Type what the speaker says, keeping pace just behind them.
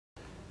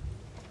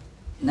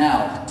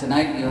Now,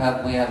 tonight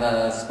we have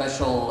a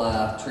special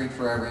treat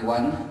for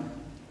everyone.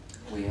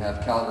 We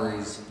have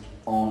Calgary's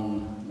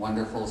own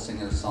wonderful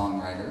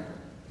singer-songwriter,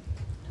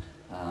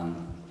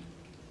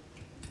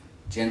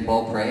 Jenn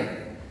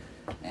Beaupre.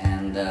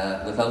 And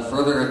without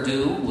further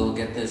ado, we'll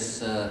get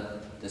this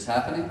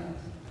happening.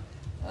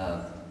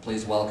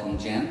 Please welcome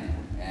Jenn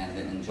and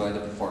enjoy the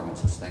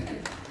performances. Thank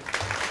you.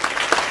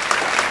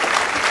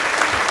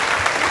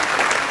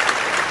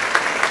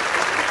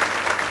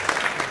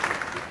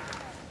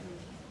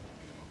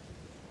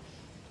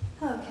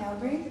 Hello,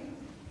 Calgary.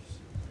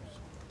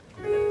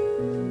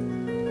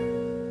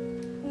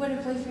 I'm going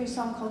to play for you a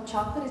song called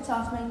Chocolate. It's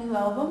off my new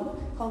album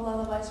called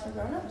Lullabies for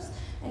Grown-Ups,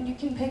 and you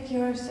can pick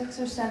your 6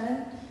 or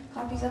 7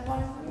 copies up on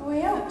your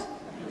way out.